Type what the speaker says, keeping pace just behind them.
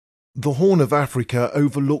The Horn of Africa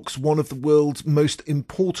overlooks one of the world's most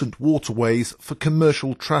important waterways for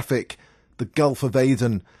commercial traffic, the Gulf of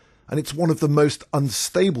Aden, and it's one of the most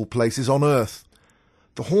unstable places on Earth.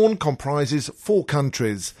 The Horn comprises 4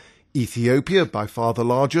 countries: Ethiopia, by far the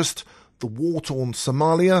largest, the war-torn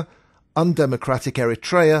Somalia, undemocratic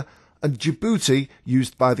Eritrea, and Djibouti,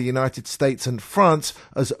 used by the United States and France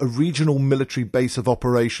as a regional military base of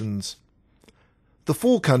operations. The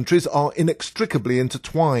 4 countries are inextricably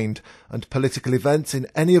intertwined, and political events in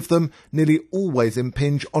any of them nearly always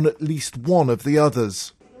impinge on at least one of the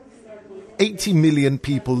others. 80 million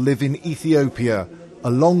people live in Ethiopia.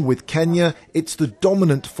 Along with Kenya, it's the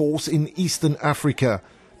dominant force in Eastern Africa.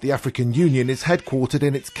 The African Union is headquartered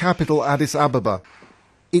in its capital, Addis Ababa.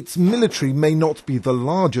 Its military may not be the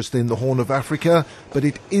largest in the Horn of Africa, but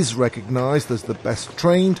it is recognized as the best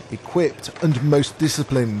trained, equipped, and most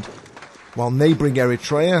disciplined. While neighbouring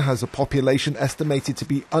Eritrea has a population estimated to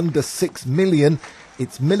be under 6 million,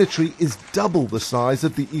 its military is double the size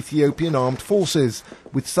of the Ethiopian armed forces,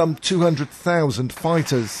 with some 200,000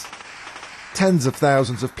 fighters. Tens of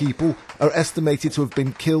thousands of people are estimated to have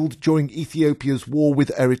been killed during Ethiopia's war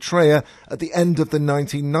with Eritrea at the end of the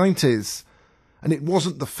 1990s. And it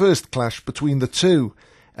wasn't the first clash between the two.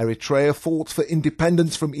 Eritrea fought for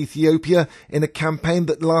independence from Ethiopia in a campaign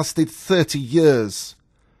that lasted 30 years.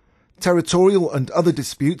 Territorial and other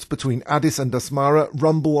disputes between Addis and Asmara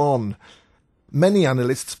rumble on. Many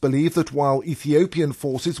analysts believe that while Ethiopian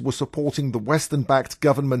forces were supporting the Western-backed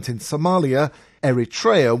government in Somalia,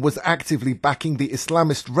 Eritrea was actively backing the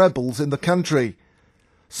Islamist rebels in the country.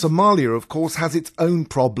 Somalia, of course, has its own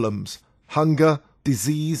problems: hunger,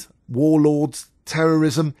 disease, warlords,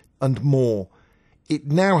 terrorism, and more. It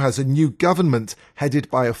now has a new government headed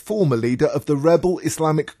by a former leader of the rebel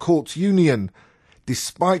Islamic Courts Union.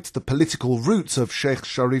 Despite the political roots of Sheikh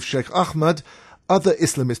Ahmad, other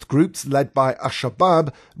Islamist groups led by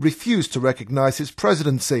Al-Shabaab refuse to recognize his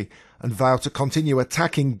presidency and vow to continue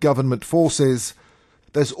attacking government forces.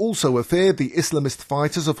 There's also a fear the Islamist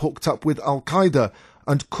fighters have hooked up with Al-Qaida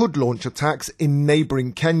and could launch attacks in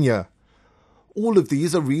neighbouring Kenya. All of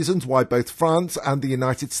these are reasons why both France and the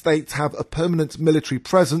United States have a permanent military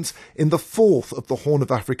presence in the 4th of the Horn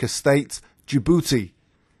of Africa states, Djibouti.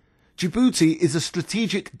 Djibouti is a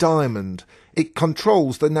strategic diamond. It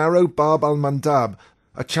controls the narrow Bab al-Mandab,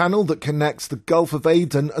 a channel that connects the Gulf of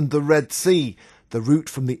Aden and the Red Sea, the route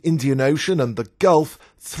from the Indian Ocean and the Gulf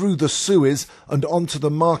through the Suez and onto the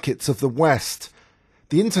markets of the West.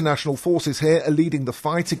 The international forces here are leading the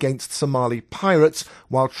fight against Somali pirates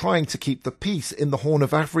while trying to keep the peace in the Horn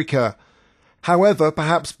of Africa. However,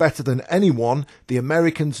 perhaps better than anyone, the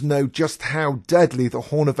Americans know just how deadly the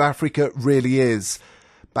Horn of Africa really is.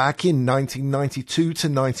 Back in 1992 to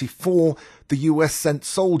 94, the US sent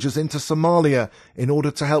soldiers into Somalia in order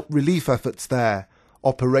to help relief efforts there.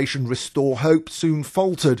 Operation Restore Hope soon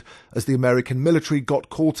faltered as the American military got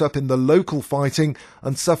caught up in the local fighting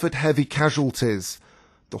and suffered heavy casualties.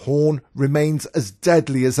 The Horn remains as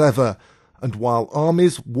deadly as ever, and while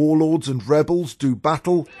armies, warlords and rebels do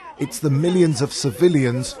battle, it's the millions of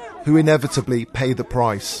civilians who inevitably pay the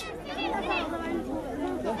price.